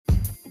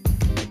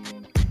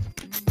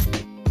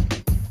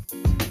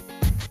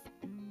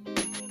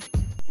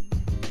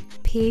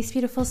Peace,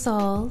 beautiful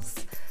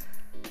souls.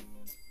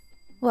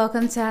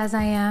 Welcome to As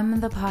I Am,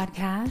 the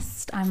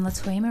podcast. I'm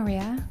Latoya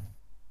Maria,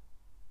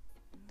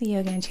 the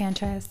Yoga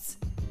Enchantress.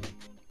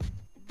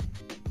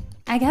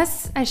 I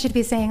guess I should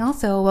be saying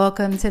also,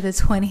 welcome to the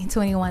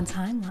 2021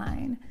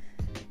 timeline.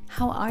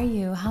 How are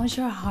you? How's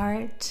your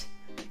heart?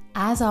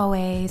 As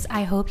always,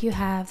 I hope you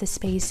have the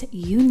space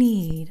you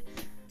need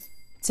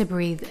to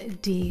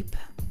breathe deep.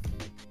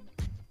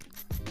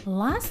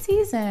 Last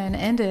season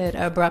ended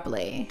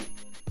abruptly.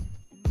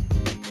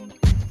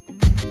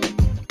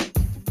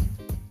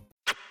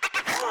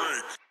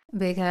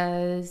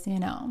 Because,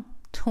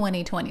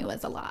 2020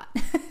 was a lot.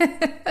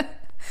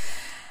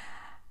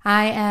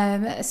 I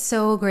am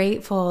so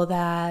grateful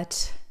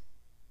that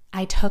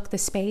I took the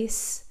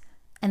space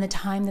and the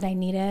time that I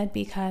needed,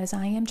 because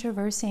I am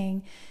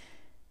traversing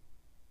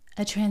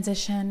a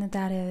transition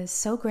that is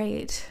so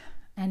great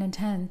and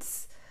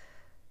intense.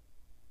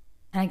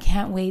 And I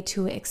can't wait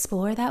to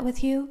explore that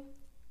with you.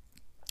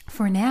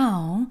 For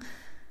now,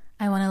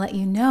 I want to let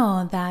you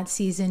know that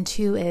season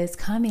 2 is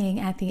coming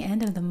at the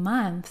end of the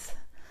month.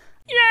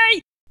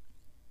 Yay!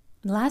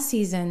 Last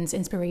season's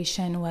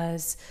inspiration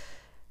was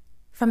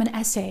from an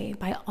essay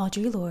by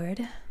Audre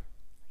Lorde,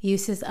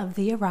 Uses of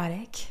the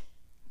Erotic.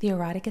 The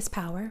Erotic is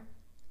Power.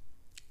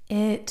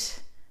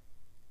 It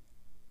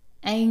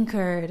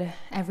anchored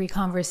every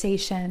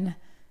conversation,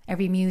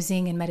 every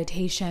musing and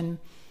meditation.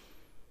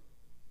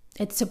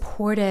 It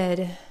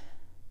supported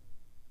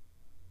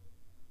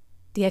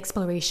the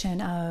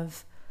exploration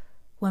of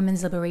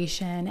women's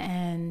liberation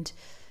and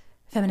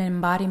feminine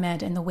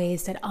embodiment in the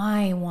ways that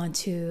I want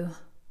to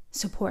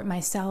support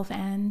myself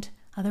and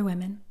other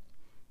women.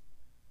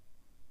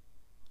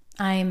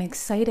 I am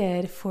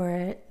excited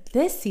for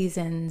this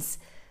season's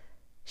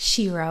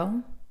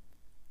Shiro,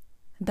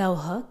 bell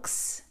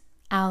hooks.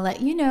 I'll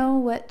let you know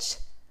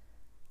what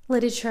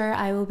literature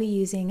I will be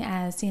using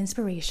as the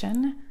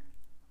inspiration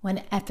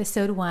when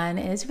episode 1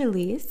 is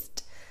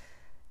released.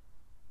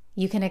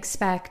 You can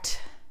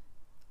expect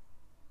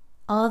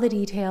all the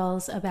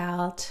details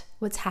about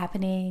what's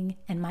happening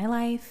in my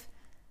life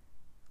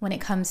when it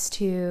comes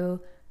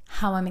to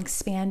how I'm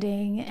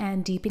expanding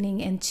and deepening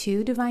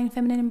into divine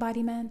feminine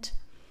embodiment,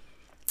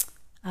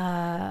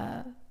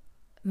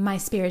 my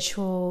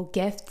spiritual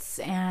gifts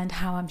and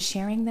how I'm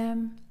sharing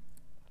them.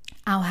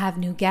 I'll have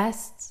new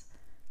guests,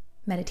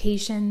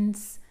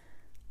 meditations,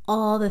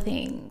 all the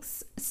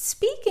things.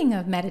 Speaking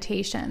of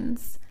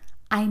meditations,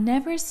 I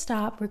never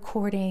stop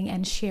recording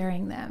and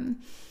sharing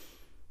them.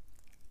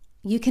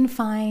 You can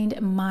find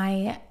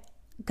my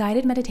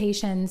guided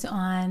meditations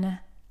on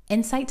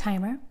Insight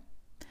Timer.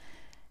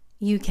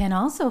 You can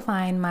also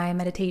find my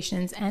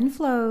meditations and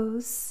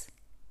flows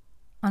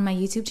on my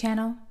YouTube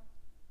channel.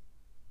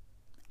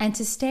 And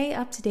to stay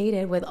up to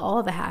date with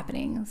all the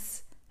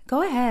happenings,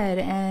 go ahead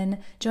and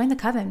join the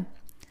coven.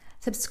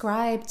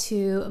 Subscribe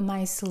to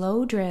my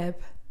Slow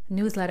Drip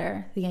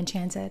newsletter, The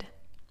Enchanted.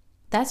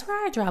 That's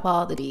where I drop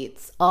all the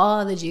deets,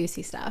 all the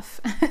juicy stuff,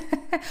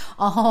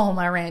 all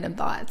my random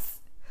thoughts.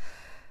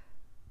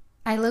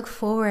 I look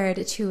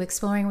forward to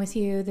exploring with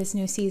you this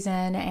new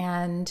season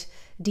and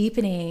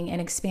deepening and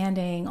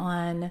expanding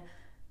on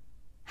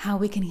how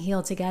we can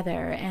heal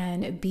together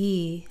and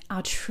be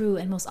our true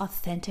and most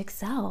authentic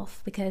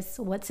self. Because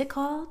what's it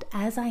called?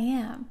 As I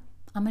am.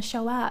 I'm going to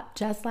show up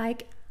just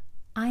like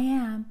I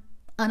am,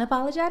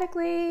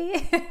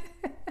 unapologetically.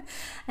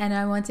 And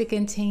I want to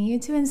continue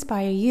to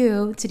inspire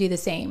you to do the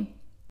same.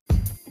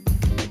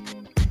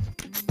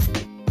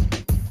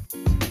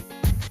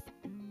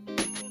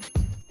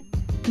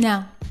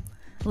 Now,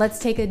 let's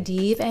take a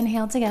deep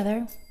inhale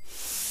together.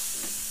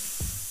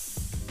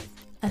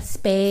 A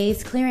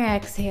space clearing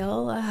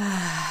exhale.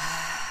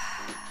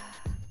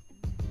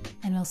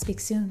 And we'll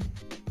speak soon.